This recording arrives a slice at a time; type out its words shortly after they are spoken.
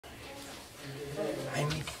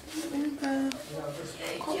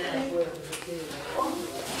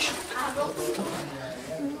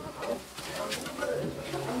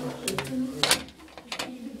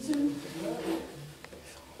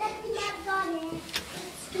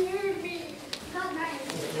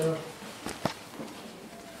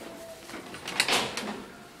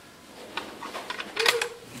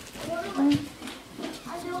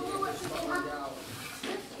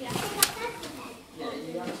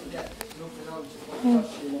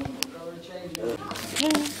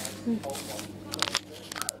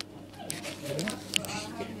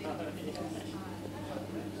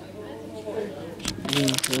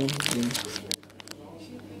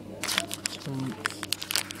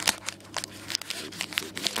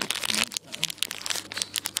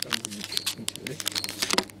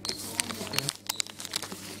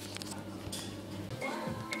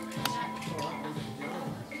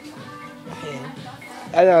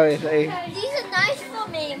I know, it's These are nice for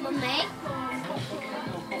me, Mummy.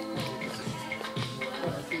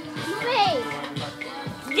 Mummy,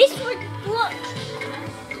 this would look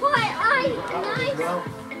quite nice.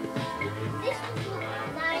 This would look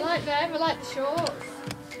nice. I like them, I like the shorts.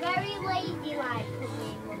 Very ladylike for me,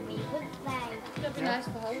 Mummy, wouldn't they? That'd be nice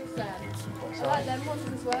for holes then. I like them ones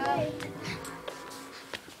as well.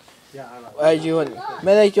 where do you want?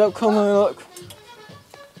 Mayday, come and look.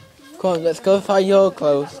 Come on, let's go find your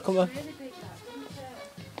clothes. Come on.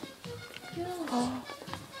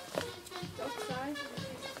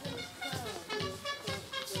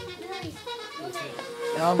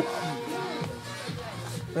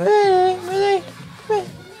 Mayday, come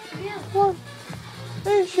on.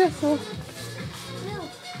 Hey, shuffle.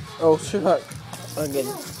 Oh, shut up. Again.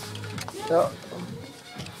 No.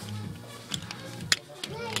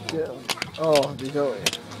 Oh, they don't.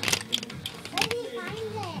 Where do you find it?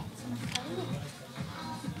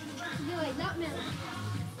 You like that milk?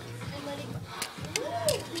 And let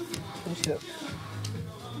it...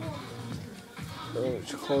 Oh,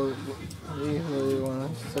 it's called usually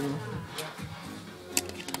 107.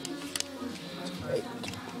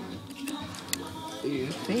 8.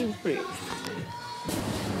 You seem pretty.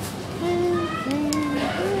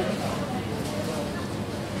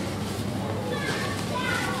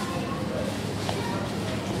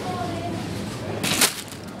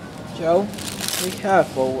 Joe, be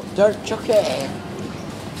careful. Don't chuck it in.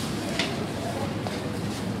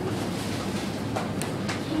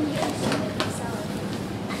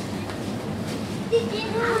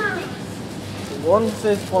 One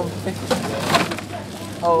says 150.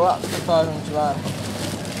 Oh, that's the 500 man.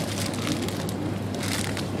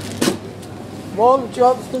 Mum, do you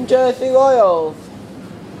want some Jersey Royals?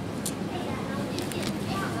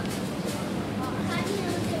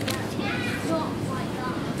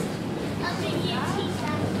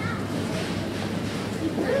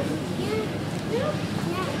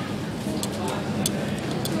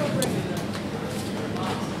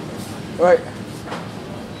 Right.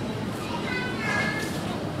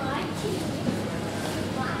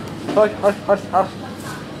 Hush, hush, hush, hush.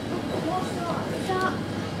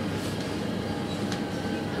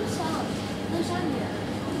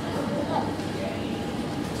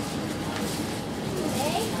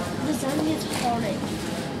 Lasagna's horrid.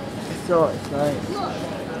 It's all, it's nice.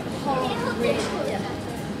 Horrid.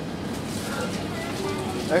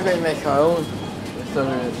 I'm going to make our own. Some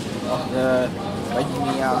of the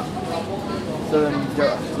making out. So then you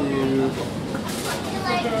don't have to.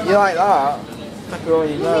 You like that? Like you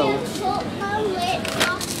already know.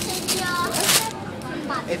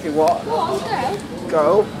 If you want.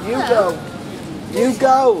 Go. You go. You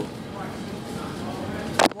go.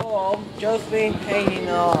 Mom, just been hanging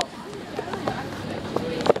up.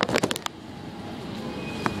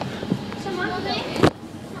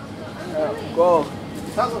 Go.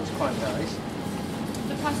 That looks quite nice.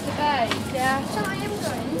 The pasta bake, yeah. So I am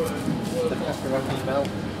going. The pepperoni milk.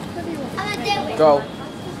 Am I doing? Go.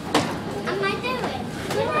 Am I doing?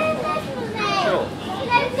 Sure.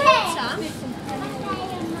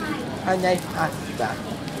 And then pasta.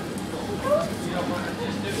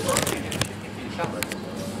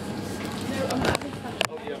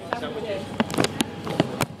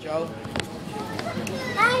 Joe.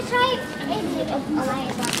 That's right.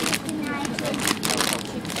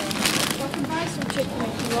 I can buy some chicken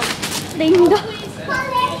if you want. Linda.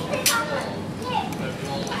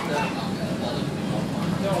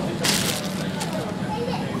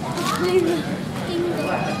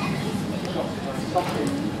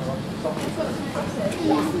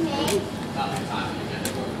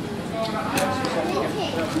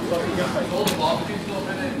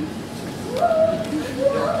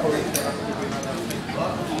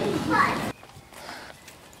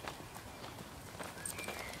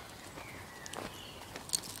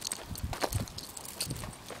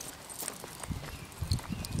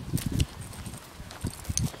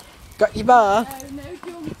 Got your bar? Oh, no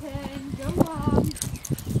jumping. Go on.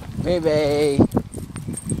 Maybe.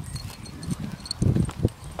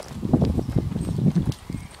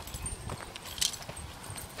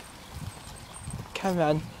 Come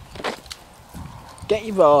on. Get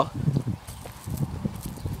your ball.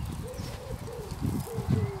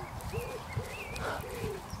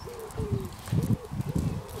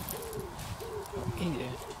 What are you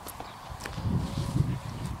doing?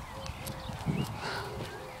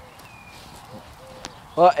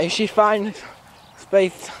 Well, if she finds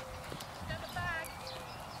space.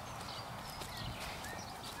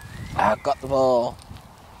 I've got the ball.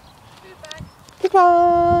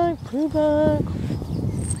 Goodbye. Goodbye.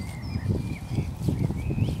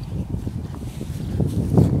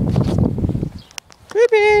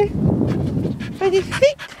 Ruby, ready to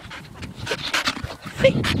sit?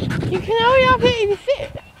 Sit. You can only have it in the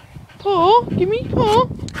sit. Paw, give me paw.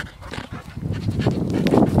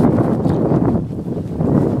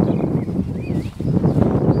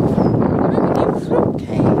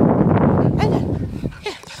 Okay. Anna,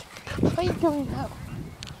 yes. Where are you going now?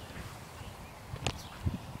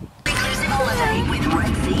 Holiday with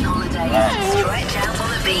Red Sea Holidays. Stretch out on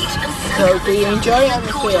the beach and So do you enjoy it on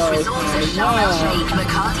the gorgeous field? resorts at Sharm el Sheikh,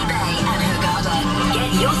 Makati Bay and Hurghada.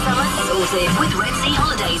 Get your summer sorted with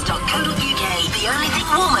RedSeaHolidays.co.uk. The only thing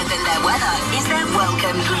warmer than their weather is their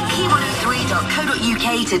welcome. Click key103.co.uk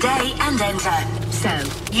today and enter. So,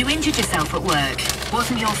 you injured yourself at work.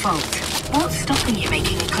 Wasn't your fault. What's stopping you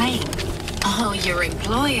making a claim? Oh, your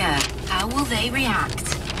employer. How will they react?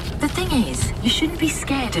 The thing is, you shouldn't be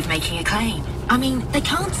scared of making a claim. I mean, they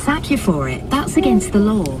can't sack you for it. That's against the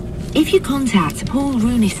law. If you contact Paul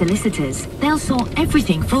Rooney Solicitors, they'll sort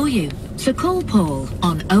everything for you. So call Paul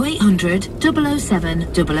on 0800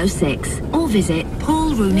 007 006 or visit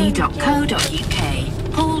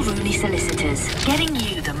paulrooney.co.uk. Paul Rooney Solicitors, getting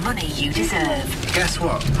you the money you deserve. Guess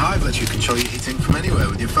what? Hive lets you control your heating from anywhere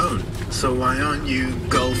with your phone. So why aren't you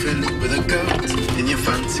golfing with a goat in your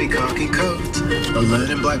fancy khaki coat? Or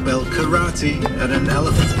learning black belt karate at an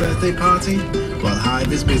elephant's birthday party? While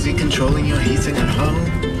Hive is busy controlling your heating at home.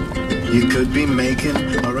 You could be making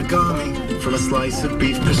origami from a slice of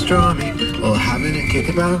beef pastrami, or having a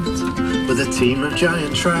kickabout with a team of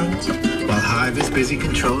giant trout. While Hive is busy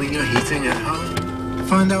controlling your heating at home.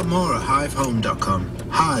 Find out more at hivehome.com.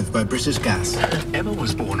 Hive by British Gas. Emma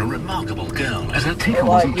was born a remarkable girl, as her ticker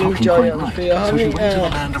Like wasn't you, talking Joy, quite on the right, field, so she haven't went to you? the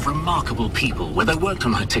land of remarkable people, where they worked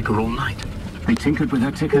on her ticker all night. They tinkered with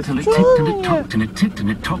her ticker till it ticked and it talked and it ticked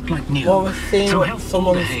and it talked like new. Well, we've seen so what help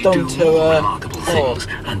someone's Mayday done do to more her. remarkable things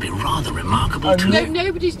and be rather remarkable And too. No,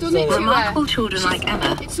 nobody's done it to Remarkable her. children like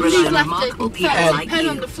Emma It's rely somebody's on left remarkable a people like pen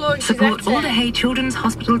on you. the floor and she's Support left All the it. Hay Children's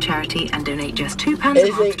Hospital charity and donate just £2 a Is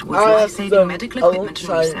month it? towards I asked life-saving them medical a equipment and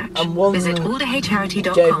lunchtime research. and one Visit gave me a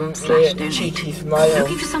allthehaycharity.com/donate. cheeky smile.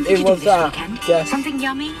 Looking for something It to do was this that. weekend? Yes. Something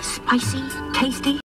yummy, spicy, tasty?